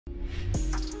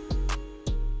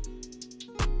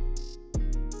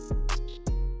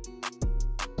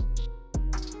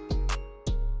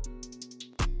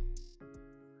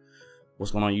What's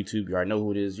going on YouTube? You already know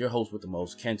who it is. Your host with the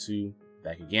most, Kensou,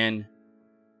 back again.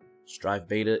 Strive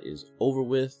beta is over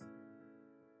with.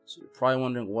 So you're probably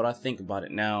wondering what I think about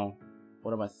it now.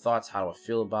 What are my thoughts? How do I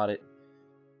feel about it?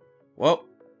 Well,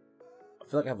 I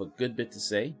feel like I have a good bit to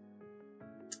say.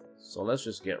 So let's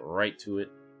just get right to it.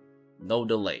 No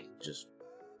delay. Just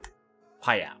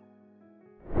pie out.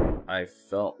 I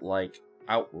felt like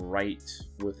outright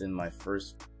within my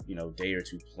first, day or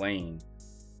two playing,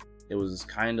 it was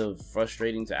kind of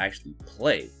frustrating to actually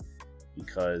play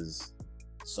because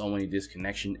so many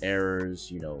disconnection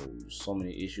errors, so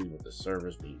many issues with the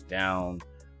servers being down.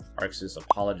 Arxis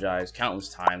apologized countless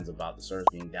times about the servers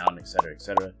being down, etc.,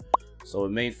 etc. So it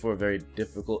made for a very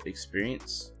difficult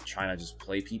experience trying to just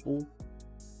play people.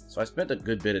 So I spent a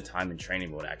good bit of time in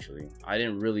training mode actually. I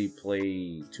didn't really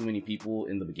play too many people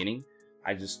in the beginning.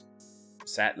 I just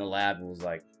sat in the lab and was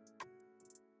like,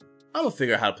 I'm gonna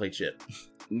figure out how to play Chip.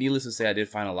 Needless to say, I did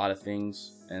find a lot of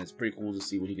things, and it's pretty cool to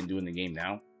see what he can do in the game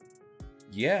now.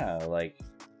 Yeah,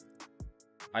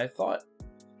 I thought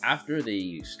after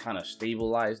they kind of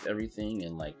stabilized everything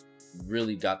and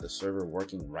really got the server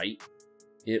working right,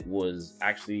 it was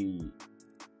actually,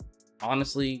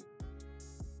 honestly,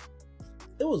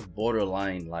 it was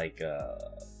borderline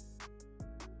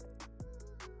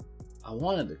I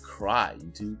wanted to cry,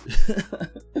 YouTube.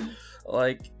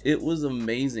 It was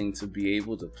amazing to be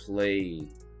able to play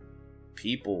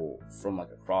people from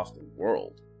across the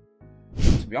world.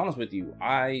 To be honest with you,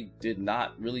 I did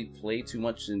not really play too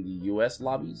much in the US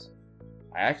lobbies.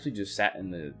 I actually just sat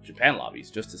in the Japan lobbies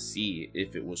just to see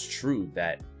if it was true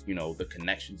that, the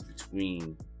connections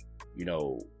between,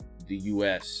 the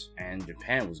US and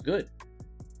Japan was good.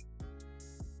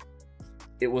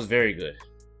 It was very good.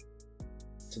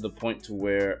 To the point to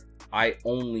where I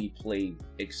only played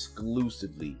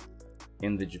exclusively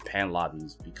in the Japan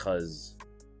lobbies because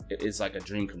it's like a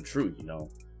dream come true,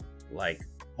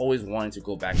 always wanting to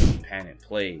go back to Japan and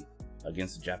play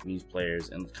against the Japanese players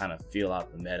and kind of feel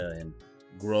out the meta and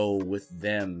grow with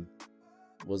them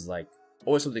was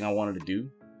always something I wanted to do.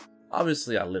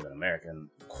 Obviously I live in America and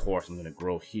of course I'm gonna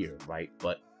grow here, right?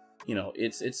 But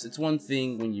it's one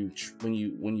thing when you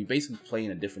basically play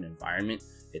in a different environment.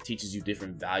 It teaches you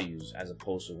different values as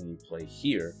opposed to when you play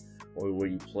here or where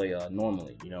you play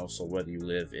normally, so whether you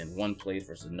live in one place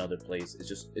versus another place, it's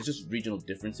just regional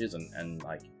differences and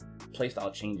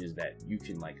playstyle changes that you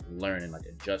can learn and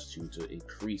adjust to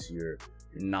increase your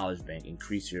knowledge bank,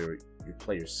 increase your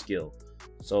player skill.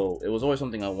 So it was always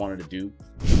something I wanted to do,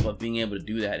 but being able to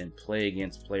do that and play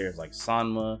against players like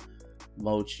Sanma,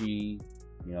 Mochi,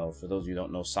 for those of you who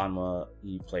don't know, Sanma,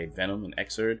 he played Venom and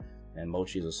Xrd, and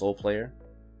Mochi is a Soul player.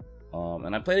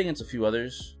 And I played against a few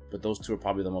others, but those two are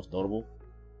probably the most notable.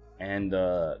 And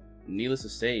needless to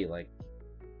say,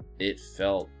 it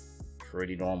felt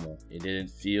pretty normal. It didn't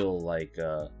feel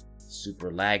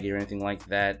super laggy or anything like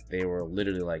that. They were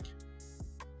literally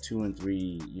 2 and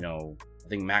 3, I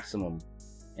think maximum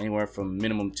anywhere from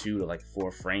minimum 2 to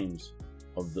 4 frames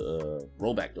of the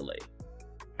rollback delay.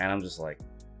 And I'm just like,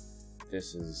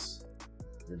 this is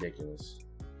ridiculous.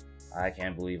 I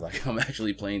can't believe I'm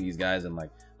actually playing these guys and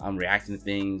I'm reacting to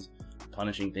things,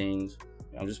 punishing things.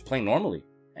 I'm just playing normally,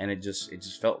 and it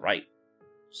just felt right.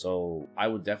 So I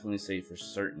would definitely say for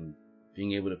certain,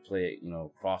 being able to play it,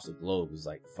 across the globe is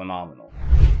phenomenal.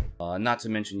 Not to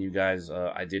mention, you guys,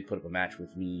 I did put up a match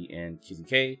with me and Kizzy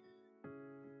K.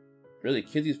 Really,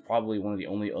 Kizzy's probably one of the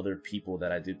only other people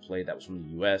that I did play that was from the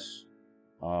US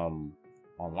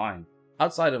online.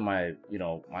 Outside of my,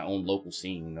 my own local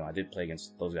scene, I did play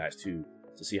against those guys too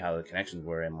to see how the connections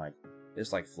were, and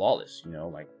it's flawless,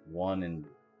 1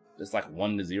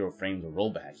 to 0 frames of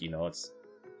rollback,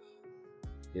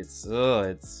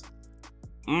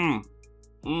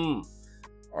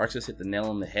 Arxis hit the nail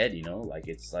on the head,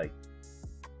 it's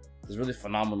really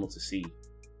phenomenal to see.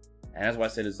 And that's why I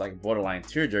said it's borderline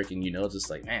tear jerking, it's just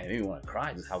man, it made me want to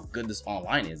cry just how good this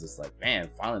online is. It's man,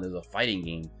 finally there's a fighting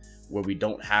game where we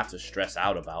don't have to stress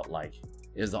out about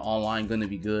is the online gonna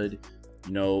be good?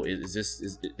 Is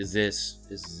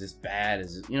this bad?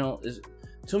 Is it, is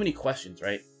too many questions,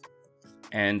 right?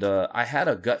 And I had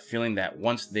a gut feeling that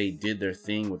once they did their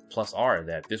thing with Plus R,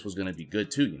 that this was gonna be good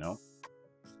too,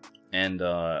 And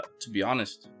to be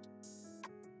honest,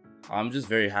 I'm just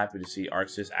very happy to see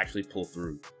Arxis actually pull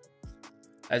through.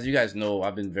 As you guys know,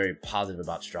 I've been very positive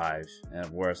about Strive,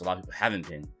 and whereas a lot of people haven't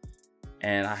been.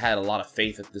 And I had a lot of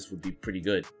faith that this would be pretty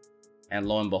good. And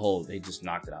lo and behold, they just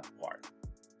knocked it out the park.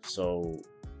 So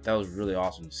that was really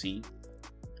awesome to see.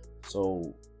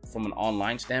 So from an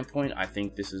online standpoint, I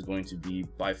think this is going to be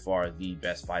by far the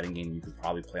best fighting game you could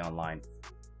probably play online,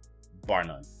 bar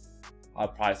none.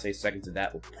 I'd probably say second to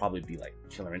that would probably be like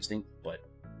Killer Instinct, but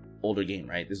older game,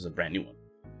 right? This is a brand new one.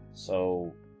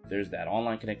 So there's that.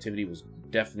 Online connectivity was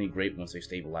definitely great once they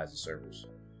stabilized the servers.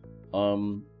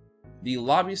 The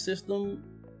lobby system,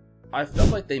 I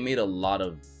felt like they made a lot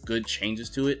of good changes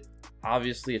to it.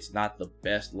 Obviously, it's not the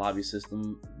best lobby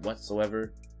system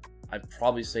whatsoever. I'd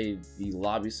probably say the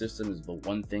lobby system is the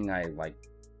one thing I like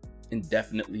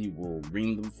indefinitely will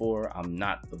ream them for. I'm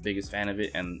not the biggest fan of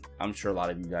it, and I'm sure a lot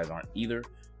of you guys aren't either.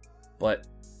 But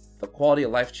the quality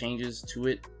of life changes to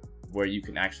it, where you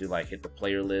can actually like hit the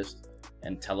player list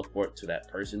and teleport to that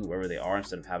person wherever they are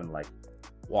instead of having to like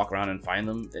walk around and find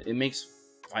them. It makes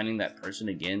finding that person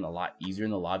again a lot easier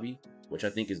in the lobby, which I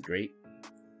think is great.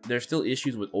 There's still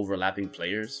issues with overlapping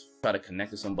players. Try to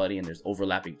connect to somebody and there's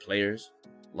overlapping players,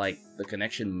 like the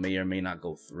connection may or may not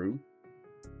go through.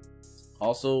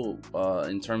 Also,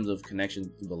 in terms of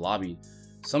connection to the lobby,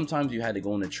 sometimes you had to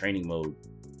go into training mode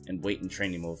and wait in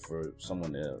training mode for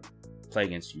someone to play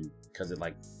against you because it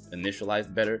like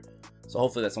initialized better. So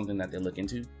hopefully that's something that they look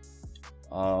into.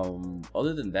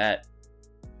 Other than that,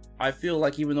 I feel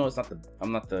like even though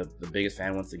I'm not the biggest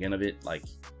fan once again of it, like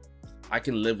I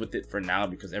can live with it for now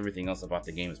because everything else about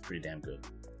the game is pretty damn good.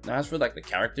 Now as for like the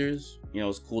characters, you know,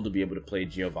 it's cool to be able to play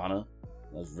Giovanna.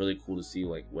 It was really cool to see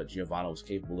like what Giovanna was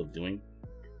capable of doing.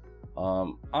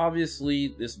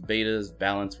 Obviously this beta's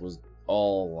balance was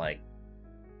all like,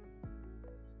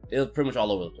 it was pretty much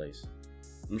all over the place.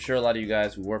 I'm sure a lot of you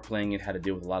guys who were playing it had to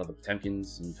deal with a lot of the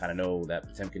Potemkins, and you kind of know that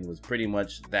Potemkin was pretty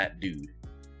much that dude.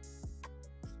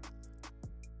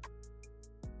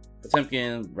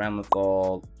 Potemkin,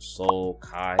 Ramlethal, Sol,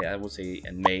 Kai, I would say,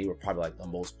 and Mei were probably like the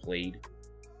most played.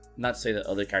 Not to say that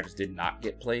other characters did not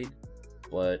get played,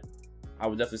 but I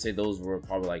would definitely say those were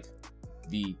probably like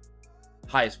the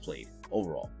highest played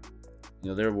overall.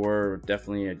 You know, there were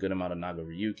definitely a good amount of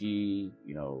Nagaryuki,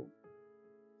 you know,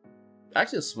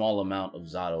 actually a small amount of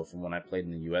Zato from when I played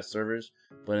in the US servers,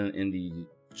 but in the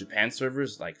Japan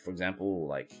servers, like for example,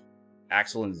 like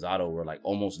Axel and Zato were like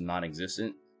almost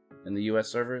non-existent in the US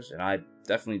servers, and I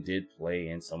definitely did play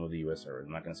in some of the US servers.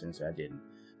 I'm not gonna say I didn't.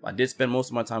 I did spend most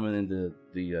of my time in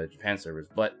the Japan servers,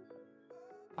 but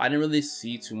I didn't really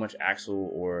see too much Axel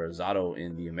or Zato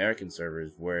in the American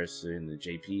servers, whereas in the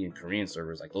JP and Korean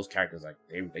servers, like those characters, like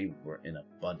they were in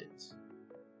abundance.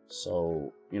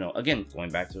 So, you know, again,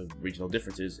 going back to regional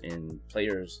differences in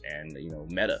players and, you know,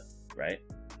 meta, right?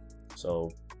 So,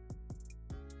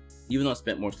 even though I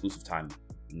spent more exclusive time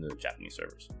in the Japanese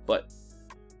servers, but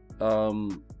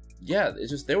yeah,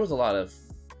 it's just, there was a lot of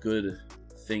good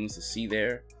things to see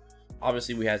there.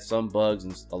 Obviously, we had some bugs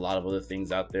and a lot of other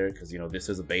things out there because, you know, this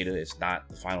is a beta, it's not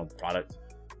the final product.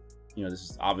 You know, this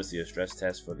is obviously a stress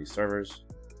test for these servers.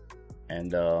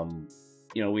 And,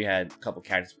 you know, we had a couple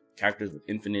characters with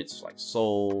infinites, like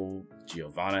Sol,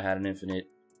 Giovanna had an infinite,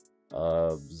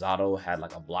 Zato had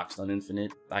like a block stun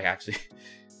infinite. Like actually,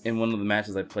 in one of the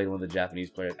matches I played, one of the Japanese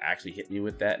players actually hit me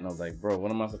with that, and I was like, bro, what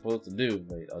am I supposed to do?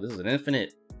 Wait, oh, this is an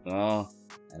infinite. Oh,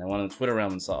 and I went on the Twitter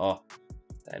realm and saw, oh,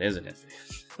 that is an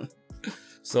infinite.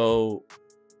 So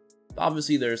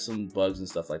obviously there's some bugs and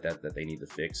stuff like that that they need to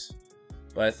fix,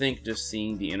 but I think just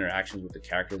seeing the interactions with the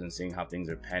characters and seeing how things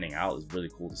are panning out is really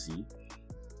cool to see.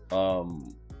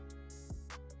 On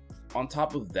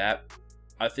top of that,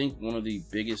 I think one of the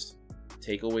biggest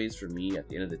takeaways for me at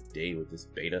the end of the day with this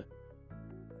beta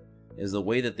is the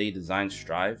way that they designed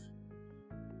Strive.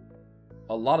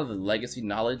 A lot of the legacy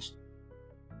knowledge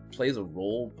plays a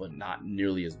role, but not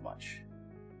nearly as much.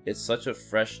 It's such a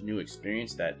fresh new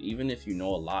experience that even if you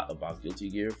know a lot about Guilty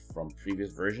Gear from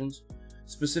previous versions,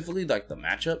 specifically like the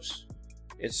matchups,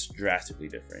 it's drastically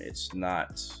different. It's just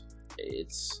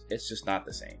not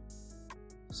the same.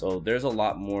 So there's a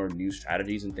lot more new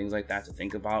strategies and things like that to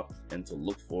think about and to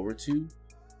look forward to.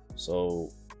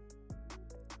 So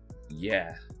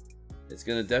yeah, it's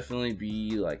gonna definitely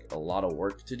be like a lot of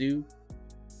work to do,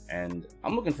 and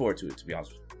I'm looking forward to it, to be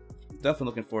honest with you. Definitely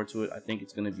looking forward to it. I think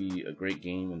it's going to be a great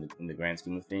game in the grand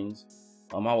scheme of things.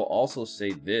 I will also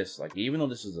say this, like, even though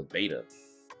this is a beta,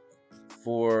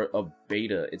 for a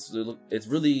beta, it's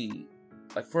really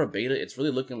like, for a beta, it's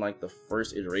really looking like the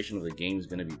first iteration of the game is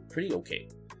going to be pretty okay.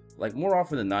 Like, more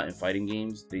often than not in fighting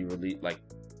games, they release, like,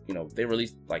 you know, they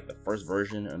release like the first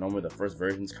version, and normally the first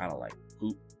version's kind of like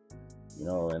poop, you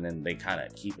know, and then they kind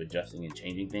of keep adjusting and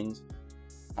changing things.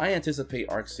 I anticipate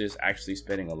ArcSys actually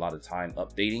spending a lot of time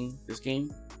updating this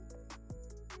game,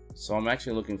 so I'm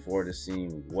actually looking forward to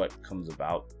seeing what comes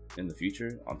about in the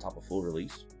future on top of full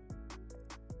release.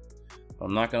 But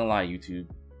I'm not gonna lie, YouTube,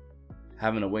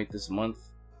 having to wait this month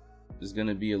is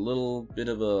gonna be a little bit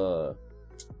of a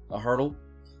hurdle,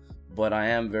 but I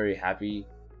am very happy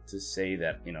to say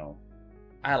that, you know,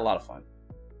 I had a lot of fun.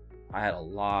 I had a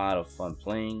lot of fun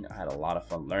playing. I had a lot of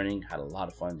fun learning. Had a lot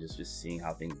of fun just seeing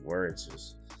how things were. It's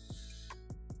just,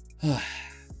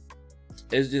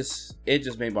 it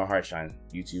just made my heart shine.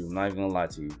 YouTube, I'm not even gonna lie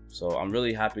to you. So I'm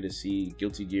really happy to see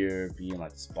Guilty Gear being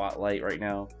like the spotlight right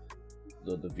now.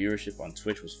 The viewership on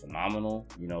Twitch was phenomenal.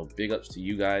 You know, big ups to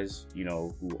you guys, you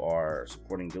know, who are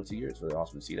supporting Guilty Gear. It's really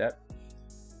awesome to see that.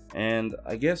 And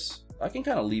I guess I can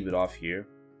kind of leave it off here.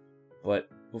 But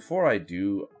before I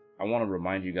do, I want to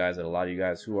remind you guys that a lot of you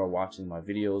guys who are watching my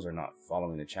videos are not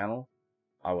following the channel.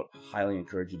 I would highly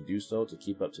encourage you to do so to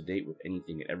keep up to date with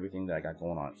anything and everything that I got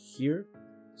going on here.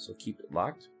 So keep it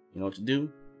locked. You know what to do.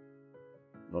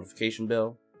 Notification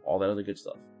bell, all that other good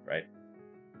stuff, right?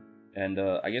 And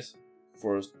I guess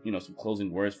for, you know, some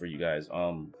closing words for you guys.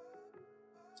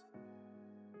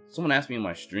 Someone asked me in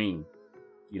my stream,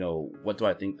 you know, what do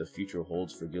I think the future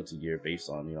holds for Guilty Gear based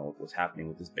on, you know, what's happening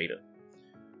with this beta.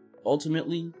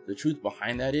 Ultimately, the truth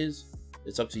behind that is,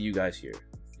 it's up to you guys here.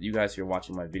 You guys here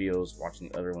watching my videos,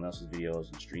 watching everyone else's videos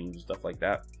and streams and stuff like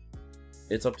that.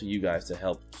 It's up to you guys to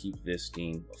help keep this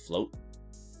game afloat.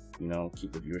 You know,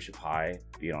 keep the viewership high,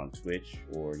 be it on Twitch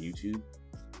or YouTube.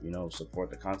 You know, support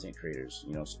the content creators.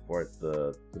 You know, support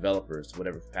the developers to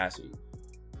whatever capacity.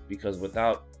 Because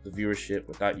without the viewership,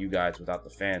 without you guys, without the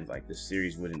fans, like, this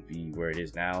series wouldn't be where it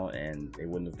is now, and they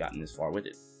wouldn't have gotten this far with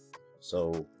it.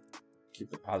 So keep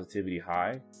the positivity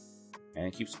high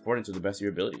and keep supporting to the best of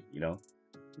your ability. You know,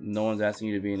 no one's asking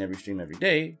you to be in every stream every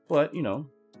day, but, you know,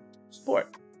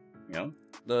 support. You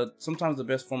know, sometimes the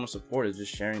best form of support is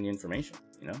just sharing the information,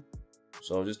 you know?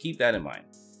 So just keep that in mind.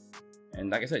 And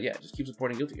like I said, yeah, just keep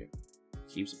supporting Guilty Gear.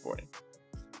 Keep supporting.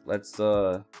 Let's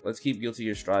keep Guilty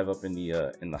Gear Strive up in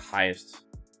the highest,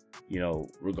 you know,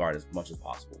 regard as much as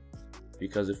possible.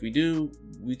 Because if we do,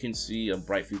 we can see a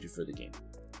bright future for the game.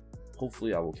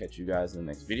 Hopefully I will catch you guys in the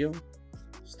next video.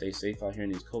 Stay safe out here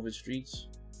in these COVID streets.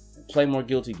 And play more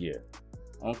Guilty Gear.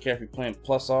 I don't care if you're playing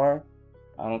Plus R.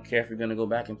 I don't care if you're gonna go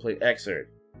back and play Xrd.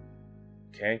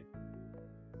 Okay?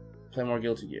 Play more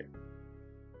Guilty Gear.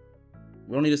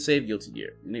 We don't need to save Guilty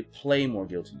Gear. We need to play more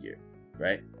Guilty Gear,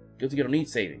 right? Guilty Gear don't need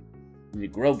saving. We need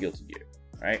to grow Guilty Gear,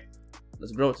 right?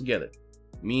 Let's grow it together.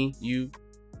 Me, you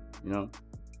know,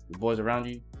 the boys around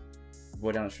you, the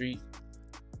boy down the street.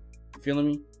 You feeling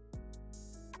me?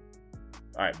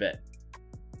 Alright, bet.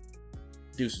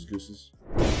 Deuces, gooses.